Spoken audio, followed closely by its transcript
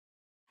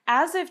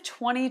As if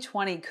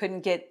 2020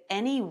 couldn't get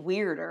any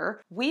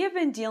weirder, we have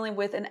been dealing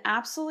with an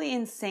absolutely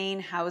insane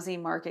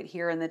housing market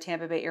here in the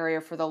Tampa Bay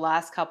area for the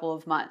last couple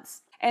of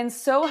months. And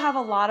so have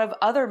a lot of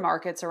other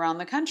markets around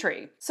the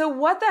country. So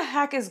what the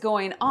heck is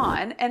going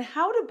on, and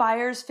how do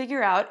buyers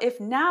figure out if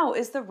now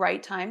is the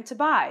right time to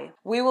buy?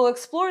 We will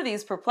explore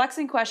these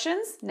perplexing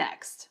questions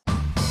next.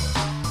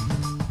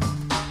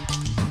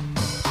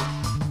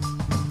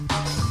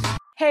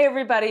 Hey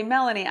everybody,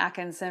 Melanie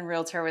Atkinson,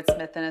 Realtor with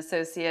Smith &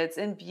 Associates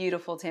in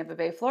beautiful Tampa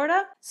Bay,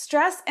 Florida.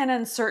 Stress and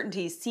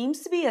uncertainty seems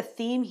to be a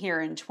theme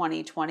here in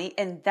 2020,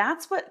 and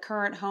that's what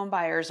current home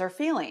buyers are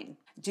feeling.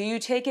 Do you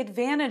take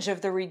advantage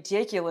of the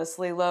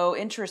ridiculously low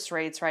interest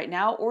rates right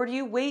now, or do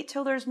you wait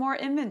till there's more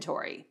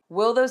inventory?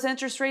 Will those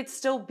interest rates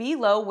still be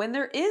low when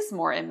there is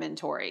more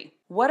inventory?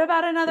 What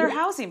about another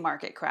housing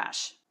market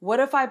crash? What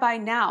if I buy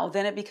now,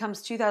 then it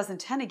becomes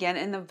 2010 again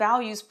and the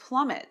values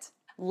plummet?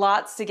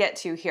 Lots to get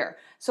to here.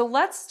 So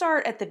let's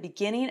start at the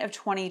beginning of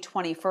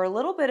 2020 for a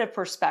little bit of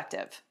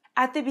perspective.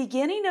 At the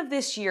beginning of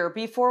this year,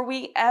 before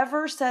we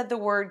ever said the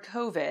word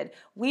COVID,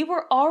 we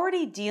were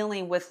already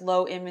dealing with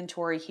low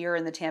inventory here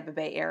in the Tampa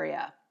Bay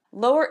area.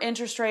 Lower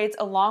interest rates,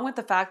 along with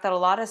the fact that a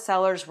lot of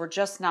sellers were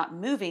just not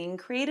moving,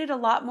 created a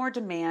lot more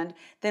demand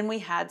than we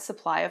had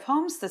supply of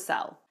homes to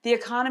sell. The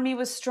economy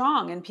was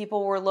strong and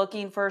people were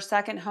looking for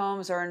second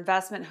homes or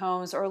investment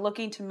homes or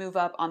looking to move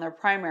up on their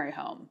primary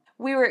home.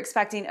 We were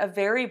expecting a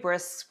very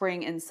brisk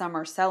spring and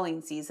summer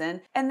selling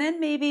season, and then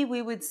maybe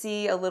we would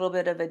see a little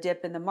bit of a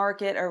dip in the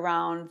market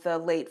around the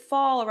late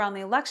fall, around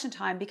the election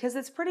time, because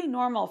it's pretty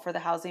normal for the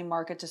housing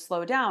market to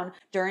slow down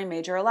during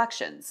major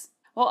elections.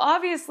 Well,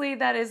 obviously,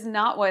 that is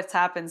not what's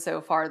happened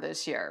so far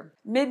this year.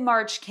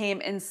 Mid-March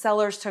came and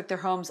sellers took their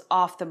homes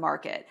off the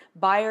market.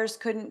 Buyers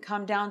couldn't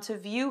come down to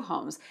view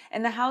homes,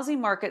 and the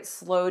housing market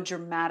slowed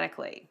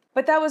dramatically.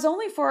 But that was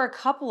only for a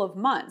couple of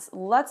months.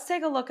 Let's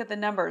take a look at the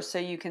numbers so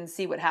you can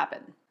see what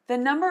happened. The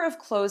number of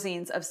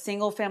closings of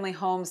single-family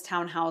homes,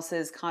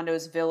 townhouses,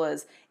 condos,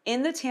 villas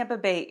in the Tampa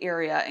Bay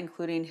area,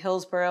 including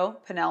Hillsborough,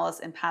 Pinellas,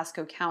 and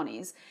Pasco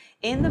counties,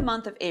 in the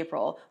month of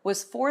April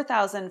was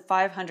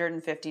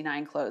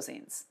 4,559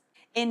 closings.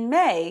 In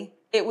May,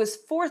 it was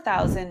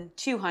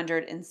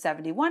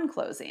 4,271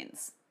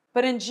 closings.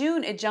 But in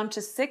June, it jumped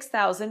to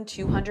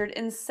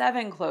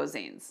 6,207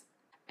 closings.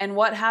 And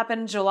what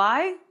happened in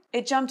July?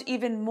 It jumped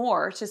even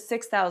more to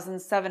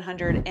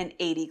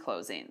 6,780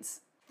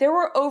 closings. There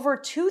were over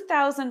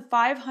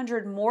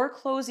 2,500 more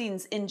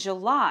closings in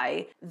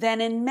July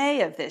than in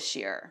May of this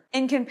year.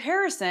 In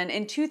comparison,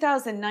 in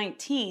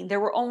 2019,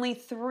 there were only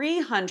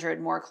 300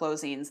 more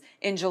closings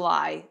in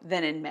July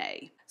than in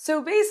May.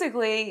 So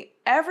basically,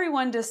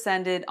 everyone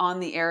descended on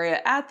the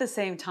area at the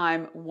same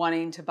time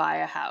wanting to buy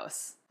a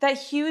house. That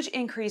huge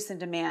increase in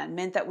demand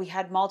meant that we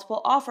had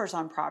multiple offers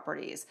on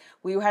properties.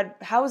 We had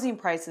housing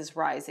prices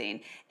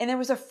rising, and there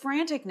was a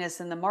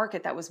franticness in the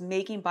market that was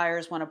making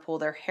buyers want to pull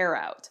their hair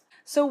out.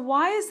 So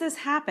why is this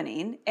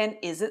happening, and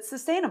is it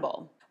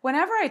sustainable?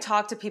 Whenever I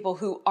talk to people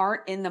who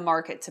aren't in the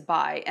market to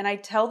buy and I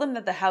tell them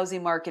that the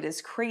housing market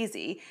is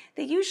crazy,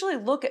 they usually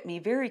look at me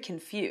very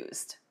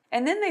confused.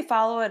 And then they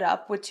follow it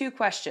up with two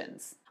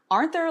questions.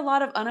 Aren't there a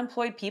lot of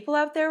unemployed people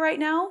out there right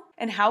now?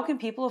 And how can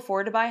people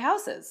afford to buy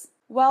houses?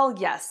 Well,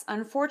 yes,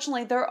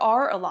 unfortunately, there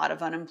are a lot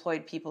of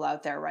unemployed people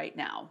out there right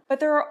now. But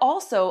there are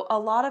also a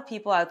lot of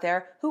people out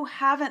there who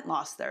haven't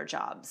lost their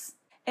jobs.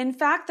 In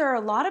fact, there are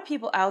a lot of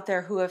people out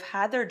there who have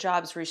had their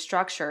jobs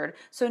restructured,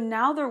 so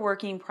now they're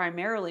working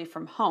primarily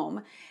from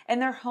home,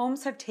 and their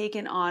homes have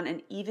taken on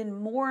an even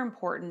more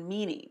important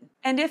meaning.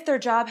 And if their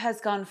job has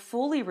gone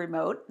fully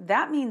remote,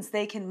 that means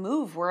they can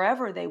move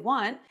wherever they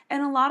want,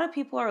 and a lot of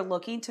people are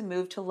looking to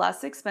move to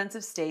less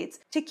expensive states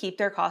to keep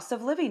their cost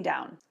of living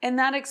down. And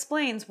that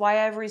explains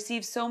why I've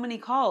received so many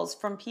calls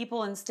from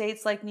people in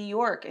states like New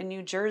York and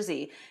New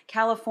Jersey,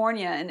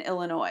 California, and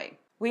Illinois.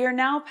 We are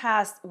now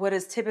past what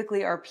is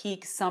typically our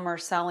peak summer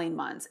selling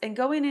months and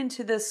going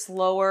into the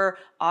slower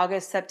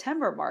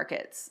August-September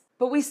markets.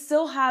 But we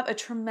still have a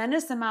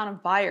tremendous amount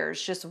of buyers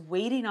just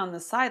waiting on the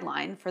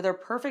sideline for their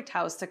perfect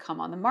house to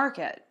come on the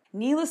market.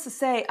 Needless to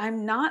say,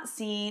 I'm not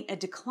seeing a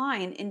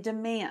decline in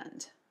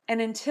demand. And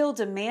until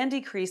demand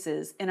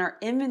decreases and our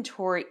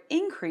inventory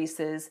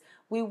increases,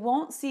 we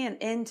won't see an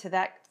end to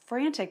that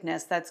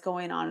franticness that's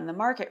going on in the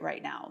market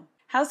right now.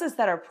 Houses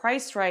that are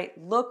priced right,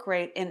 look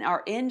great, and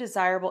are in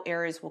desirable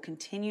areas will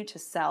continue to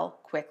sell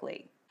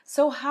quickly.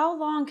 So how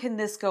long can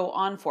this go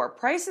on for?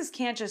 Prices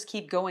can't just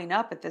keep going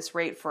up at this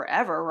rate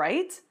forever,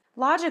 right?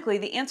 Logically,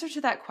 the answer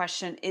to that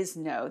question is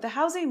no. The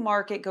housing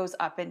market goes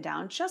up and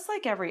down just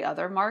like every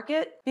other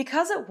market.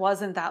 Because it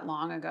wasn't that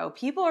long ago,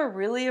 people are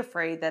really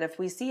afraid that if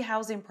we see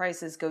housing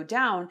prices go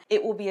down,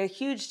 it will be a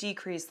huge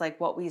decrease like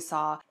what we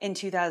saw in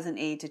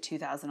 2008 to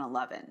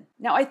 2011.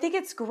 Now, I think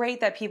it's great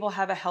that people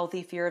have a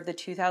healthy fear of the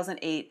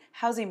 2008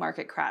 housing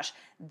market crash.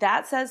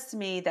 That says to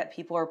me that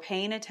people are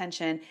paying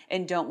attention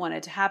and don't want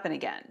it to happen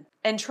again.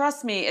 And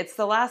trust me, it's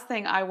the last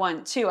thing I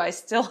want too. I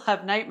still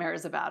have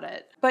nightmares about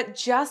it. But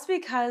just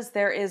because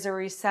there is a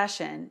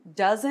recession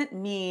doesn't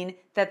mean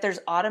that there's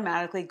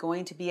automatically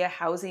going to be a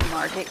housing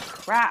market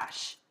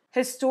crash.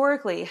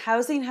 Historically,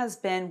 housing has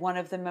been one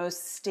of the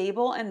most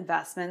stable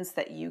investments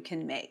that you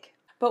can make.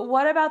 But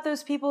what about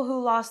those people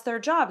who lost their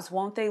jobs?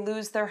 Won't they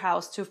lose their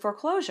house to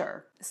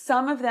foreclosure?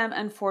 Some of them,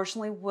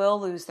 unfortunately, will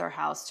lose their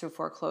house to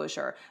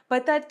foreclosure,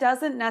 but that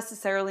doesn't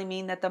necessarily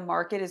mean that the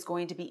market is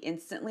going to be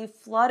instantly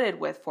flooded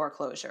with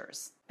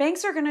foreclosures.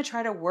 Banks are going to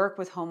try to work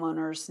with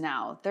homeowners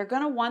now. They're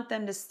going to want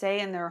them to stay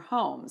in their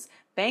homes.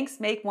 Banks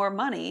make more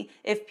money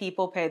if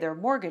people pay their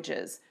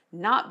mortgages,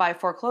 not by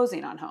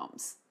foreclosing on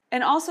homes.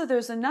 And also,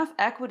 there's enough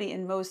equity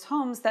in most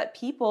homes that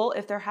people,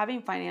 if they're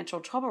having financial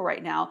trouble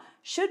right now,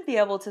 should be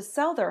able to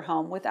sell their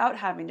home without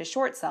having to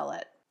short sell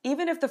it.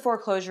 Even if the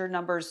foreclosure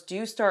numbers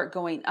do start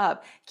going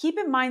up, keep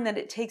in mind that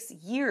it takes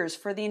years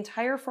for the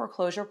entire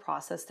foreclosure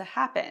process to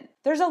happen.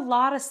 There's a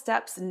lot of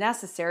steps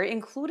necessary,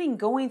 including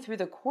going through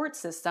the court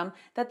system,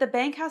 that the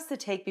bank has to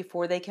take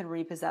before they can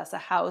repossess a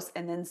house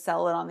and then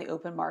sell it on the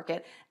open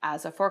market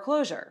as a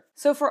foreclosure.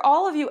 So for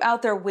all of you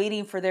out there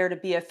waiting for there to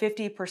be a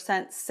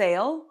 50%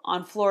 sale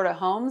on Florida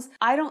homes,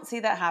 I don't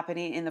see that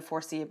happening in the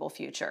foreseeable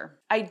future.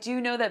 I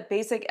do know that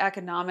basic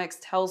economics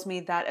tells me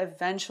that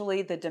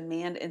eventually the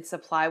demand and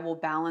supply will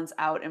balance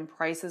out and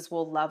prices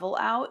will level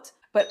out,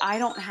 but I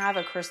don't have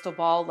a crystal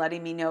ball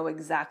letting me know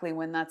exactly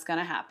when that's going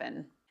to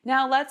happen.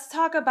 Now let's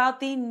talk about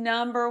the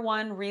number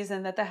one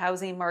reason that the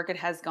housing market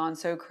has gone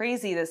so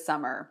crazy this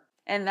summer,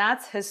 and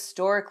that's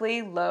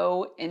historically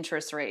low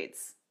interest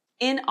rates.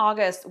 In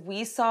August,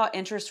 we saw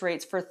interest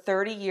rates for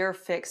 30-year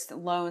fixed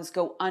loans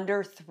go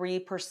under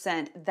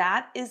 3%.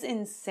 That is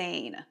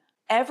insane.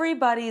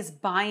 Everybody's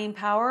buying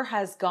power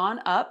has gone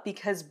up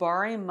because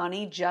borrowing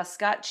money just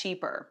got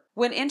cheaper.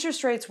 When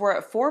interest rates were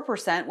at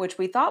 4%, which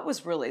we thought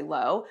was really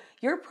low,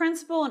 your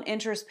principal and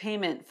interest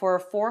payment for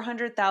a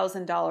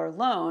 $400,000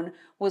 loan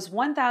was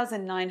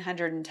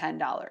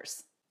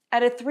 $1,910.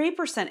 At a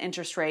 3%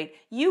 interest rate,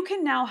 you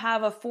can now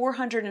have a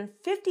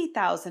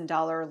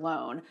 $450,000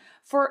 loan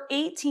for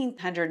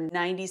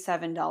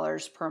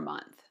 $1,897 per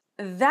month.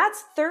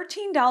 That's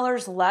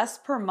 $13 less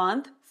per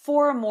month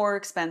for a more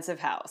expensive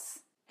house.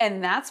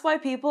 And that's why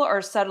people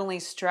are suddenly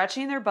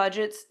stretching their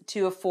budgets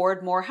to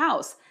afford more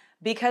house,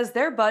 because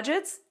their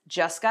budgets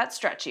just got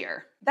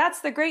stretchier. That's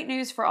the great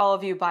news for all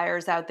of you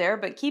buyers out there,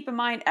 but keep in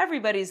mind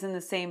everybody's in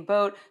the same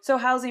boat, so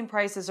housing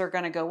prices are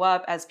going to go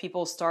up as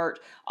people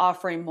start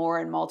offering more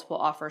in multiple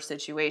offer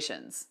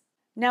situations.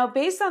 Now,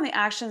 based on the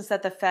actions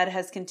that the Fed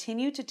has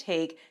continued to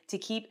take to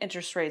keep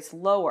interest rates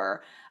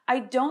lower, I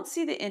don't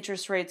see the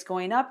interest rates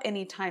going up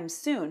anytime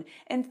soon.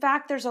 In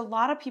fact, there's a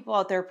lot of people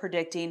out there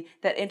predicting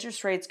that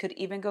interest rates could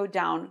even go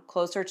down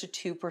closer to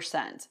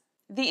 2%.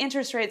 The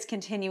interest rates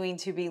continuing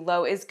to be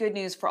low is good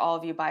news for all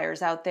of you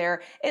buyers out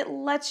there. It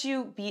lets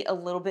you be a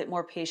little bit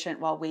more patient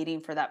while waiting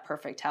for that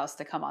perfect house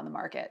to come on the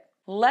market.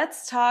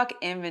 Let's talk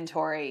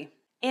inventory.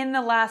 In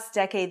the last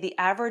decade, the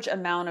average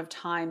amount of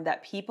time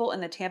that people in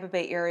the Tampa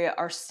Bay area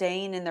are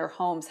staying in their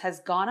homes has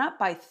gone up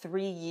by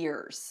 3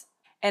 years.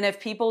 And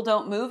if people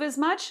don't move as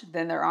much,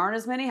 then there aren't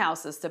as many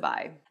houses to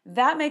buy.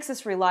 That makes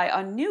us rely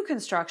on new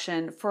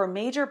construction for a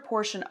major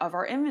portion of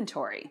our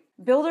inventory.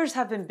 Builders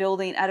have been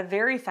building at a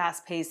very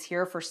fast pace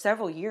here for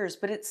several years,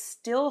 but it's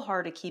still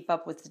hard to keep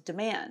up with the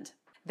demand.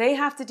 They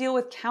have to deal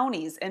with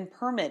counties and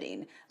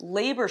permitting,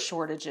 labor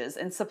shortages,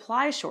 and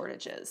supply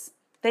shortages.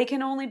 They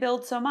can only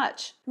build so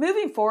much.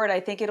 Moving forward,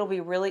 I think it'll be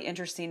really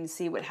interesting to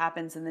see what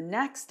happens in the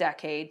next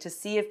decade to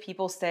see if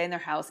people stay in their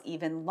house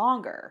even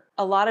longer.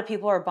 A lot of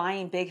people are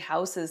buying big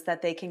houses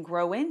that they can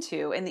grow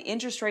into, and the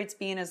interest rates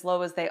being as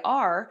low as they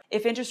are,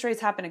 if interest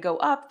rates happen to go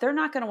up, they're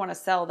not going to want to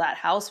sell that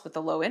house with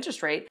the low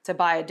interest rate to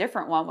buy a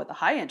different one with a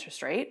high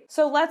interest rate.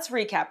 So let's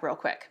recap real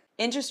quick.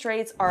 Interest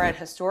rates are at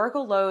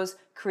historical lows,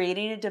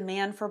 creating a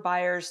demand for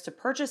buyers to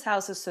purchase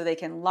houses so they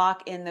can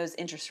lock in those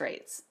interest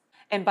rates.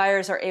 And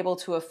buyers are able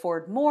to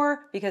afford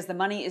more because the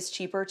money is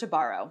cheaper to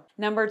borrow.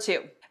 Number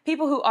 2,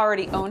 people who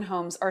already own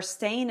homes are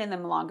staying in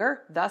them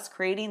longer, thus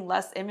creating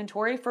less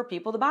inventory for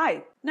people to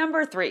buy.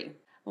 Number 3,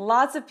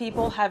 lots of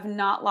people have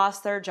not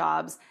lost their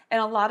jobs,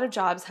 and a lot of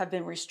jobs have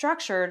been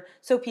restructured,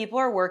 so people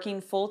are working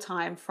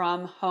full-time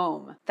from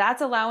home.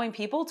 That's allowing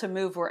people to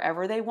move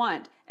wherever they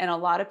want, and a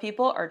lot of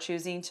people are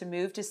choosing to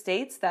move to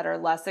states that are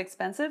less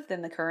expensive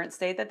than the current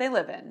state that they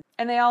live in.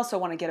 And they also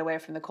want to get away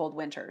from the cold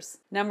winters.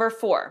 Number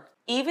 4,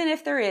 even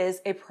if there is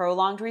a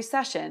prolonged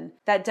recession,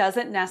 that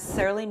doesn't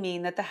necessarily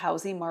mean that the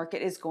housing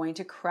market is going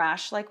to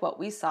crash like what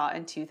we saw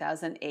in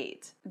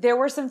 2008. There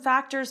were some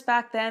factors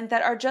back then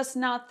that are just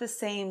not the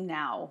same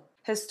now.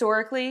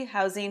 Historically,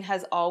 housing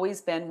has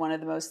always been one of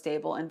the most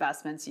stable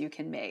investments you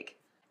can make.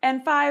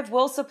 And 5,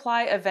 will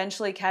supply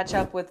eventually catch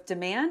up with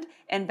demand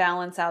and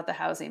balance out the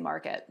housing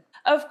market?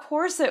 Of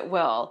course it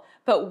will,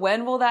 but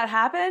when will that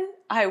happen?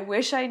 I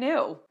wish I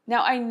knew.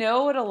 Now, I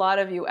know what a lot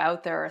of you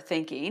out there are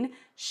thinking.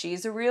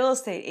 She's a real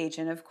estate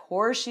agent. Of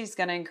course she's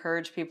going to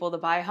encourage people to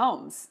buy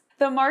homes.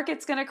 The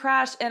market's going to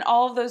crash and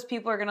all of those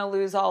people are going to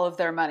lose all of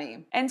their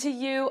money. And to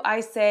you, I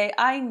say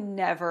I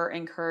never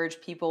encourage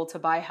people to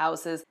buy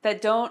houses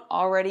that don't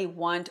already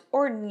want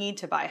or need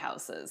to buy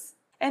houses.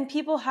 And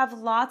people have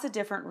lots of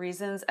different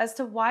reasons as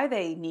to why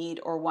they need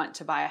or want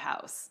to buy a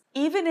house.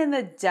 Even in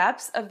the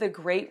depths of the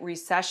Great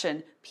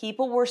Recession,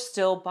 people were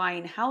still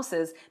buying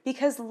houses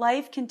because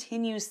life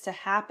continues to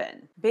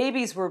happen.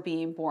 Babies were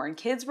being born,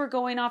 kids were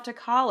going off to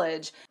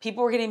college,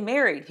 people were getting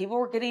married, people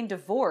were getting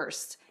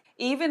divorced.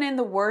 Even in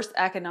the worst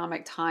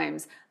economic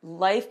times,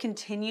 life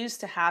continues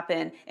to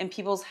happen and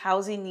people's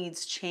housing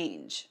needs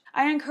change.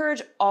 I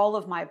encourage all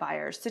of my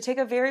buyers to take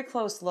a very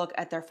close look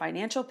at their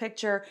financial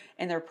picture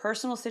and their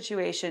personal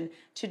situation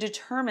to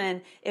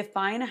determine if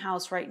buying a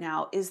house right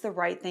now is the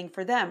right thing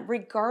for them,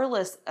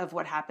 regardless of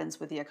what happens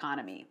with the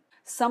economy.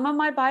 Some of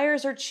my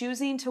buyers are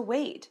choosing to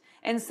wait,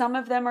 and some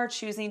of them are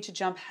choosing to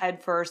jump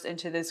headfirst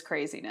into this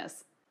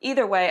craziness.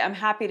 Either way, I'm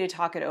happy to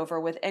talk it over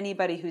with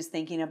anybody who's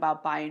thinking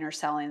about buying or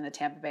selling in the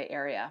Tampa Bay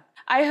area.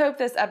 I hope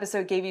this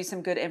episode gave you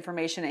some good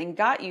information and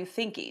got you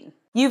thinking.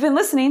 You've been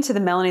listening to the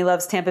Melanie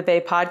Loves Tampa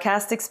Bay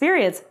podcast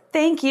experience.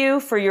 Thank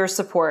you for your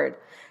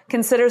support.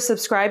 Consider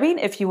subscribing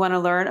if you want to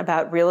learn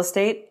about real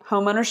estate,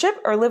 homeownership,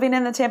 or living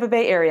in the Tampa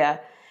Bay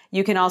area.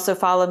 You can also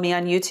follow me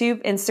on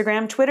YouTube,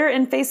 Instagram, Twitter,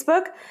 and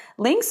Facebook.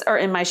 Links are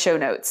in my show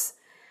notes.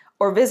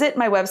 Or visit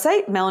my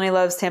website,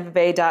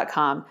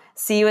 MelanieLovesTampaBay.com.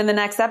 See you in the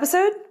next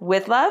episode.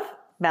 With love,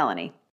 Melanie.